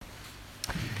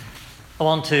I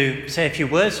want to say a few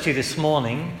words to you this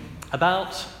morning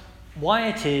about why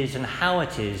it is and how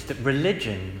it is that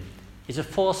religion is a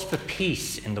force for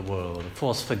peace in the world, a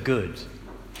force for good.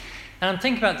 And I'm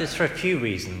thinking about this for a few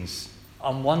reasons.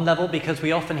 On one level, because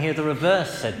we often hear the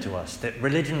reverse said to us, that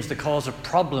religion is the cause of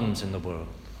problems in the world.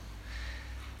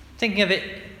 Thinking of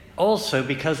it also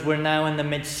because we're now in the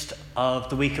midst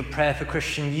of the week of prayer for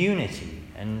Christian unity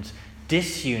and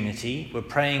disunity. We're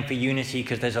praying for unity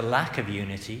because there's a lack of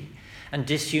unity, and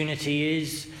disunity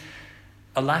is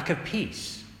a lack of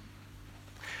peace.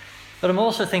 But I'm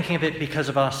also thinking of it because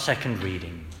of our second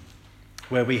reading,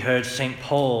 where we heard St.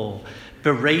 Paul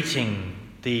berating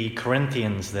the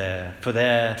Corinthians there for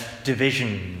their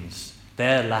divisions,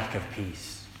 their lack of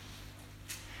peace.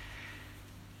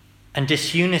 And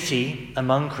disunity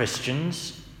among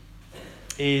Christians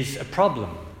is a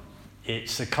problem.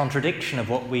 It's a contradiction of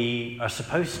what we are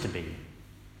supposed to be.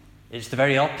 It's the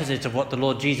very opposite of what the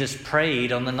Lord Jesus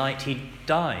prayed on the night he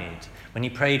died, when he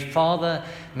prayed, "Father,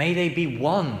 may they be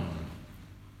one,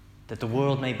 that the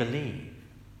world may believe."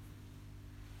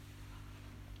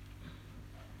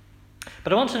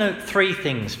 But I want to note three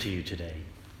things to you today.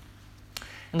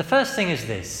 And the first thing is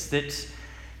this, that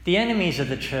the enemies of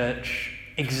the church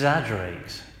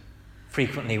exaggerate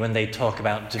frequently when they talk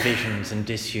about divisions and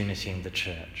disunity in the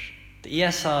church. That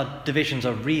yes, our divisions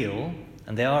are real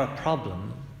and they are a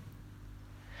problem.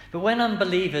 But when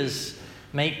unbelievers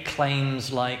make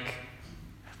claims like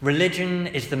religion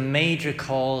is the major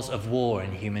cause of war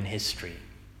in human history,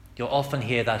 you'll often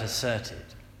hear that asserted.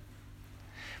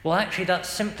 Well, actually, that's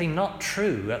simply not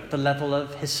true at the level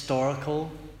of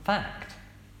historical fact.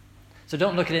 So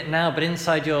don't look at it now, but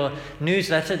inside your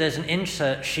newsletter, there's an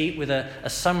insert sheet with a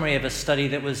summary of a study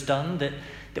that was done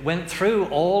that went through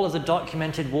all of the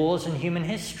documented wars in human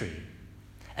history.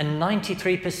 And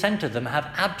 93% of them have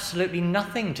absolutely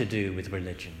nothing to do with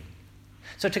religion.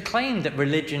 So to claim that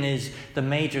religion is the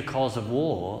major cause of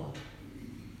war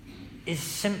is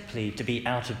simply to be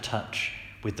out of touch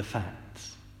with the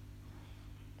facts.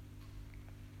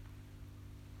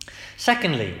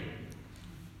 Secondly,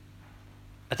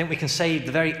 I think we can say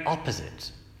the very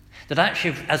opposite. That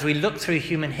actually, as we look through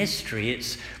human history,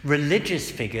 it's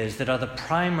religious figures that are the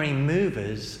primary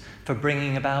movers for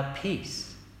bringing about peace.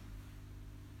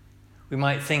 We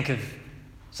might think of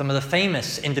some of the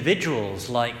famous individuals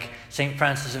like St.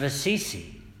 Francis of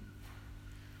Assisi.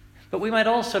 But we might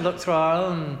also look through our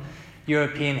own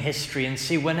European history and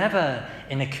see whenever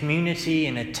in a community,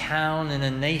 in a town, in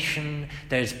a nation,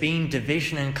 there's been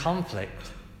division and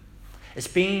conflict, it's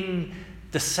been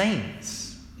the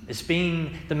saints, it's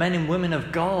been the men and women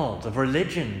of God, of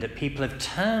religion, that people have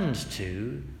turned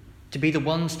to be the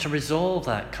ones to resolve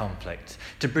that conflict,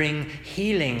 to bring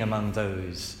healing among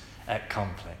those at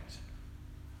conflict.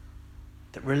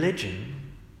 That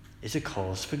religion is a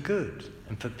cause for good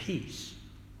and for peace.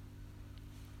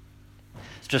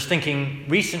 Just thinking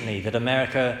recently that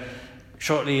America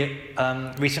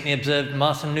recently observed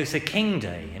Martin Luther King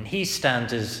Day, and he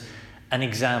stands as an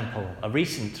example,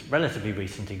 relatively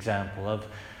recent example of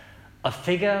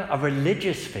a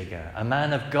religious figure, a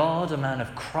man of God, a man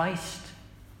of Christ,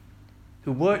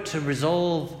 who worked to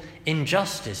resolve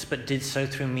injustice but did so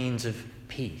through means of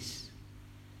peace.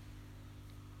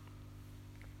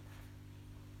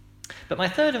 But my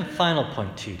third and final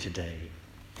point to you today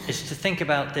is to think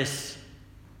about this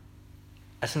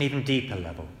at an even deeper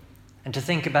level, and to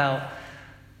think about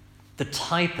the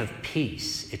type of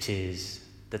peace it is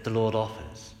that the Lord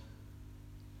offers.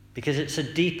 Because it's a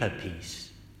deeper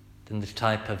peace than the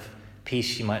type of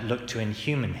peace you might look to in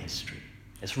human history.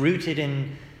 It's rooted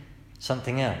in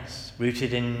something else,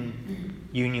 rooted in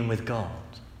union with God.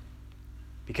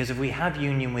 Because if we have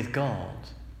union with God,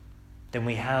 then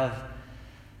we have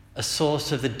a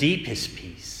source of the deepest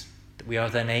peace that we are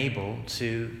then able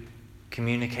to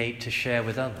communicate, to share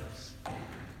with others.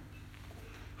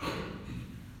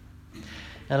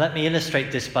 Now let me illustrate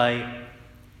this by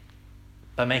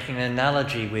making an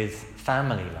analogy with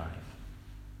family life.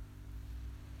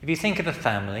 If you think of a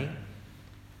family,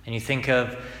 and you think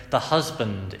of the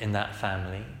husband in that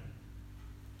family,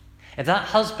 if that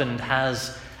husband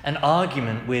has an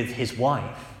argument with his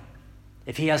wife,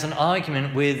 if he has an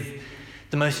argument with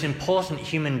the most important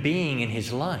human being in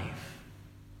his life,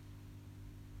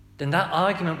 then that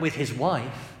argument with his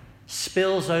wife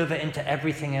spills over into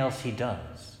everything else he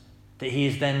does. That he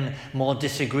is then more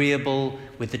disagreeable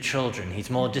with the children. He's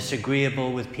more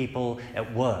disagreeable with people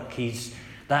at work.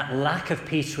 That lack of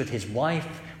peace with his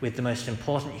wife, with the most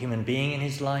important human being in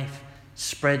his life,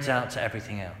 spreads out to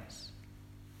everything else.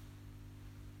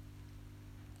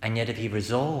 And yet if he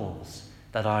resolves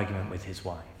that argument with his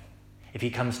wife, if he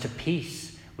comes to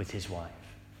peace with his wife,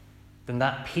 then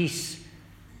that peace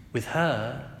with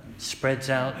her spreads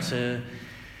out to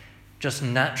just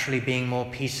naturally being more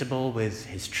peaceable with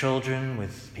his children,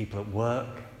 with people at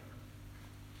work.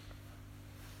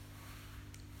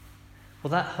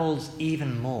 Well, that holds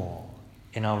even more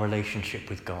in our relationship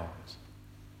with God.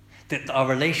 That our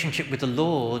relationship with the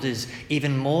Lord is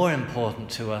even more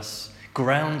important to us,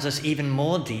 grounds us even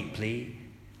more deeply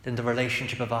than the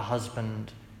relationship of our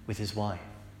husband with his wife.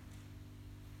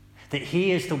 That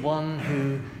he is the one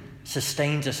who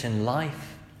sustains us in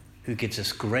life, who gives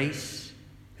us grace,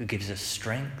 who gives us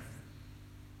strength,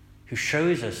 who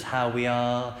shows us how we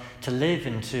are to live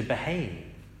and to behave.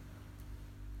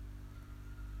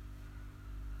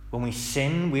 When we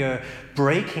sin, we are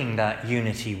breaking that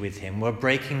unity with him. We're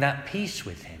breaking that peace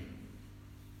with him.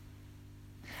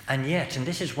 And yet, and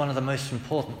this is one of the most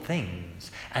important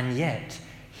things, and yet,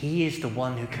 he is the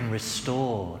one who can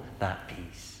restore that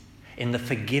peace in the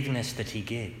forgiveness that he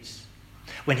gives.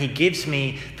 When he gives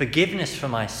me forgiveness for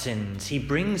my sins, he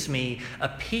brings me a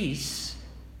peace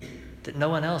that no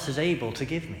one else is able to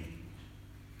give me.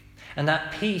 And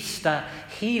that peace, that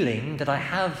healing that I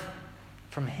have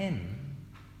from him,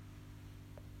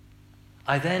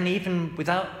 I then, even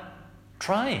without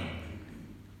trying,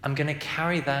 I'm going to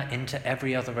carry that into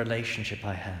every other relationship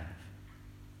I have.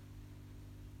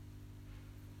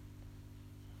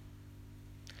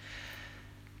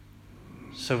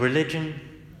 So religion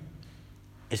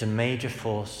is a major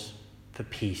force for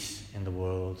peace in the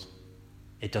world.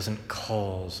 It doesn't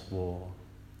cause war.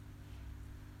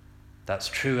 That's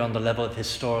true on the level of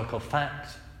historical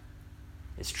fact.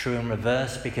 It's true in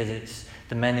reverse because it's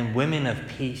the men and women of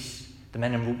peace, the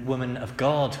men and women of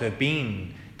God who have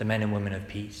been the men and women of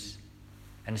peace.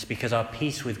 And it's because our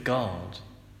peace with God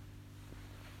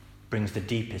brings the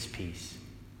deepest peace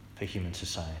for human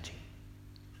society.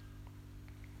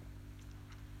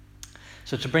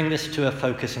 So to bring this to a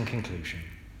focus and conclusion,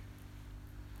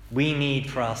 we need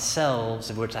for ourselves,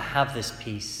 if we're to have this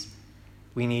peace,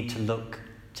 we need to look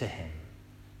to him.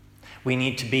 We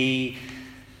need to be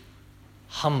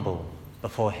humble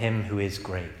before him who is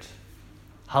great.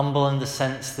 Humble in the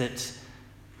sense that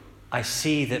I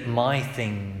see that my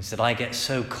things that I get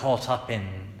so caught up in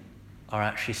are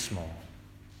actually small.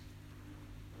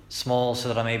 Small so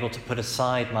that I'm able to put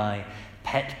aside my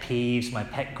pet peeves, my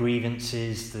pet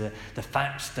grievances, the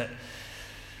facts that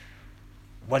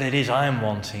what it is I'm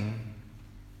wanting.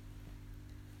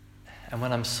 And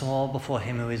when I'm small before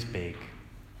him who is big,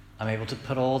 I'm able to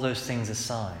put all those things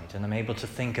aside and I'm able to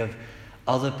think of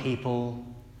other people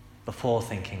before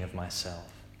thinking of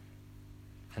myself.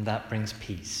 And that brings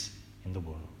peace in the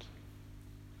world.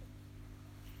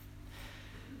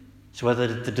 So whether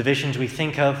the divisions we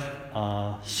think of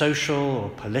are social or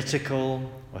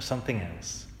political or something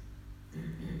else,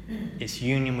 it's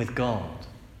union with God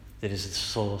that is the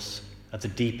source of the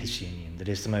deepest union, that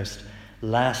is the most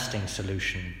lasting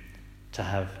solution to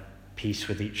have peace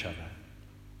with each other.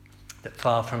 That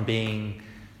far from being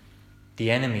the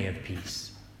enemy of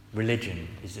peace, religion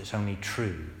is its only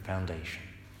true foundation.